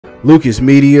Lucas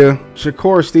Media.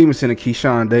 Shakur Stevenson and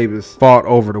Keyshawn Davis fought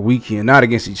over the weekend, not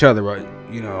against each other, but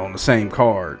you know, on the same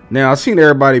card. Now, I've seen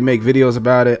everybody make videos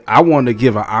about it. I wanted to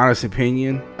give an honest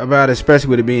opinion about it, especially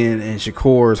with it being in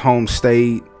Shakur's home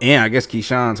state and I guess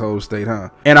Keyshawn's home state, huh?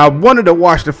 And I wanted to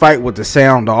watch the fight with the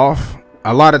sound off.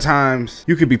 A lot of times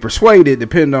you could be persuaded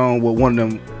depending on what one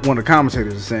of the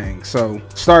commentators is saying. So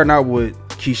starting out with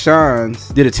Keyshawn's,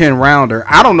 did a 10-rounder.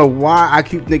 I don't know why I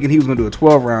keep thinking he was gonna do a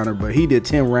 12-rounder, but he did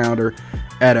 10-rounder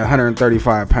at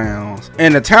 135 pounds,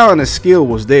 and the talent and skill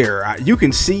was there. You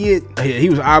can see it. He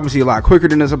was obviously a lot quicker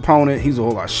than his opponent. He's a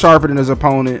whole lot sharper than his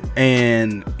opponent,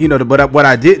 and you know, but what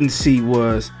I didn't see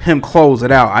was him close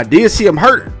it out. I did see him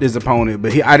hurt his opponent,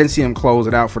 but I didn't see him close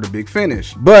it out for the big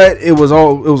finish. But it was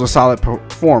a solid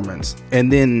performance.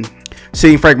 And then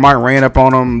seeing Frank Martin ran up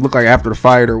on him, looked like after the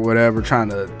fight or whatever, trying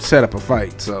to set up a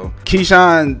fight. So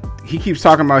Keyshawn, he keeps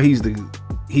talking about he's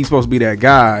supposed to be that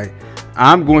guy.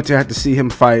 I'm going to have to see him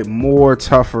fight more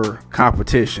tougher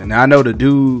competition. Now, I know the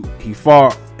dude he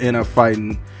fought in a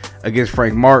fighting against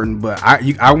Frank Martin, but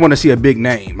I want to see a big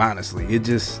name, honestly.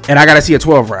 And I got to see a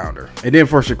 12-rounder. And then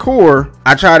for Shakur,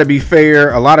 I try to be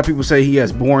fair. A lot of people say he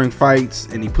has boring fights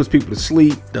and he puts people to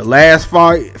sleep. The last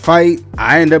fight,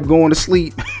 I end up going to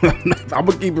sleep. I'm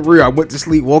gonna keep it real. I went to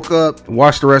sleep, woke up,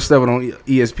 watched the rest of it on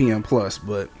ESPN Plus.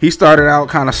 But he started out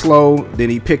kind of slow, then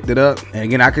he picked it up. And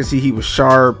again, I could see he was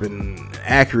sharp and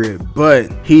accurate,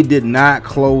 but he did not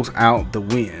close out the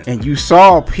win. And you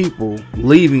saw people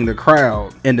leaving the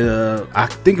crowd in I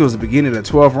think it was the beginning of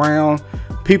the 12th round.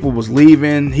 People was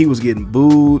leaving. He was getting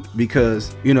booed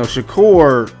because, you know,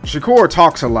 Shakur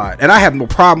talks a lot, and I have no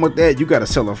problem with that. You got to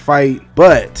sell a fight,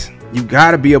 but you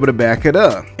got to be able to back it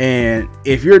up. And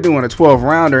if you're doing a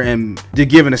 12-rounder and you're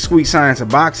giving a sweet science of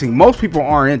boxing, most people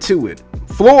aren't into it.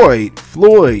 Floyd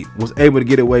was able to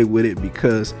get away with it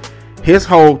because his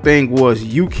whole thing was,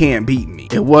 you can't beat me.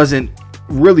 It wasn't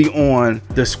really on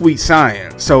the sweet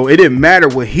science, so it didn't matter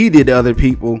what he did to other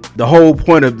people. The whole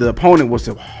point of the opponent was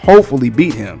to hopefully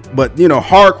beat him. But you know,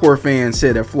 hardcore fans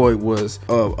said that Floyd was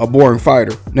a boring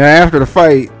fighter. Now after the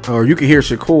fight, or you can hear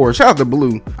Shakur, shout out to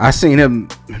Blue, I seen him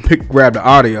grab the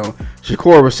audio.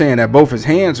 Shakur was saying that both his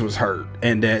hands was hurt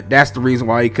and that's the reason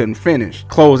why he couldn't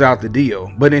close out the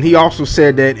deal. But then he also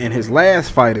said that in his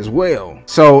last fight as well.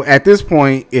 So at this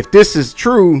point, if this is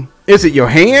true, is it your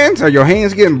hands? Are your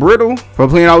hands getting brittle from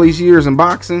playing all these years in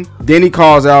boxing? Then he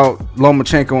calls out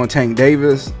Lomachenko and Tank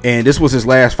Davis, and this was his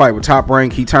last fight with Top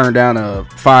Rank. He turned down a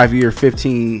 5-year,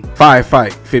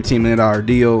 $15 million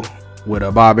deal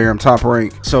with Bob Arum, Top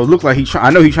Rank. So it looked like I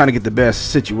know he's trying to get the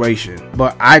best situation,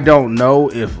 but I don't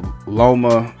know if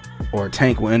Loma or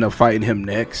Tank will end up fighting him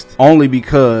next, only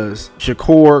because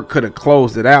Shakur could have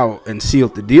closed it out and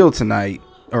sealed the deal tonight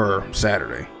or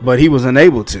Saturday, but he was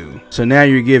unable to. So now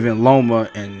you're giving Loma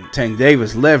and Tank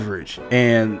Davis leverage,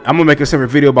 and I'm gonna make a separate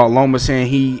video about Loma saying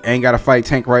he ain't gotta fight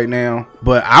Tank right now,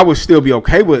 but I would still be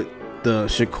okay with the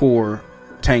Shakur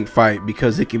Tank fight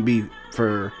because it can be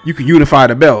you can unify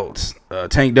the belts,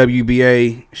 Tank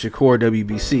WBA, Shakur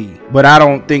WBC. But I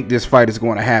don't think this fight is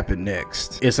going to happen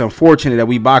next. It's unfortunate that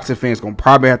we boxing fans gonna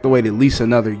probably have to wait at least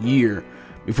another year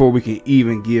before we can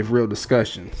even give real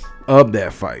discussions of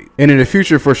that fight. And in the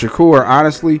future for Shakur,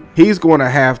 honestly, he's going to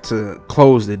have to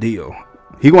close the deal.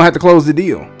 He's going to have to close the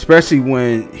deal, especially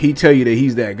when he tell you that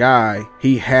he's that guy.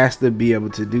 He has to be able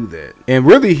to do that. And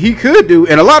really, he could do,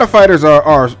 and a lot of fighters are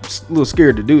a little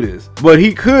scared to do this, but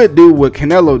he could do what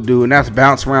Canelo do, and that's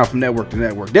bounce around from network to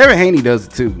network. Devin Haney does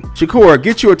it too. Shakur,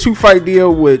 get you a 2-fight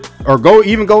deal with, or go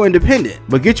independent,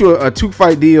 but get you a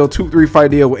 2-fight deal, 2-3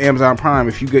 fight deal with Amazon Prime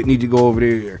if you need to go over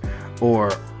there, or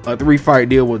a 3-fight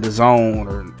deal with the Zone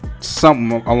or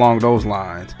something along those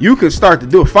lines. You can start to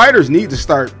do it. Fighters need to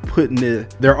start putting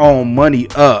their own money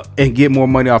up and get more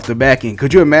money off the back end.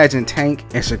 Could you imagine Tank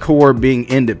and Shakur being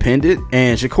independent?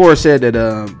 And Shakur said that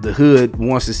the hood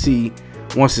wants to see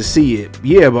it.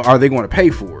 Yeah, but are they going to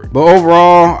pay for it? But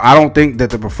overall, I don't think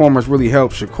that the performance really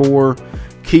helped Shakur.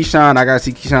 Keyshawn, I gotta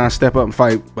see Keyshawn step up and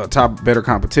fight better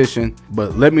competition.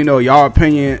 But let me know y'all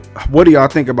opinion. What do y'all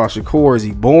think about Shakur? Is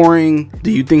he boring?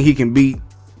 Do you think he can beat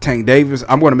Tank Davis?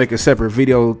 I'm going to make a separate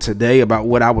video today about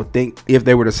what I would think if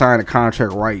they were to sign a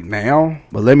contract right now.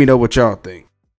 But let me know what y'all think.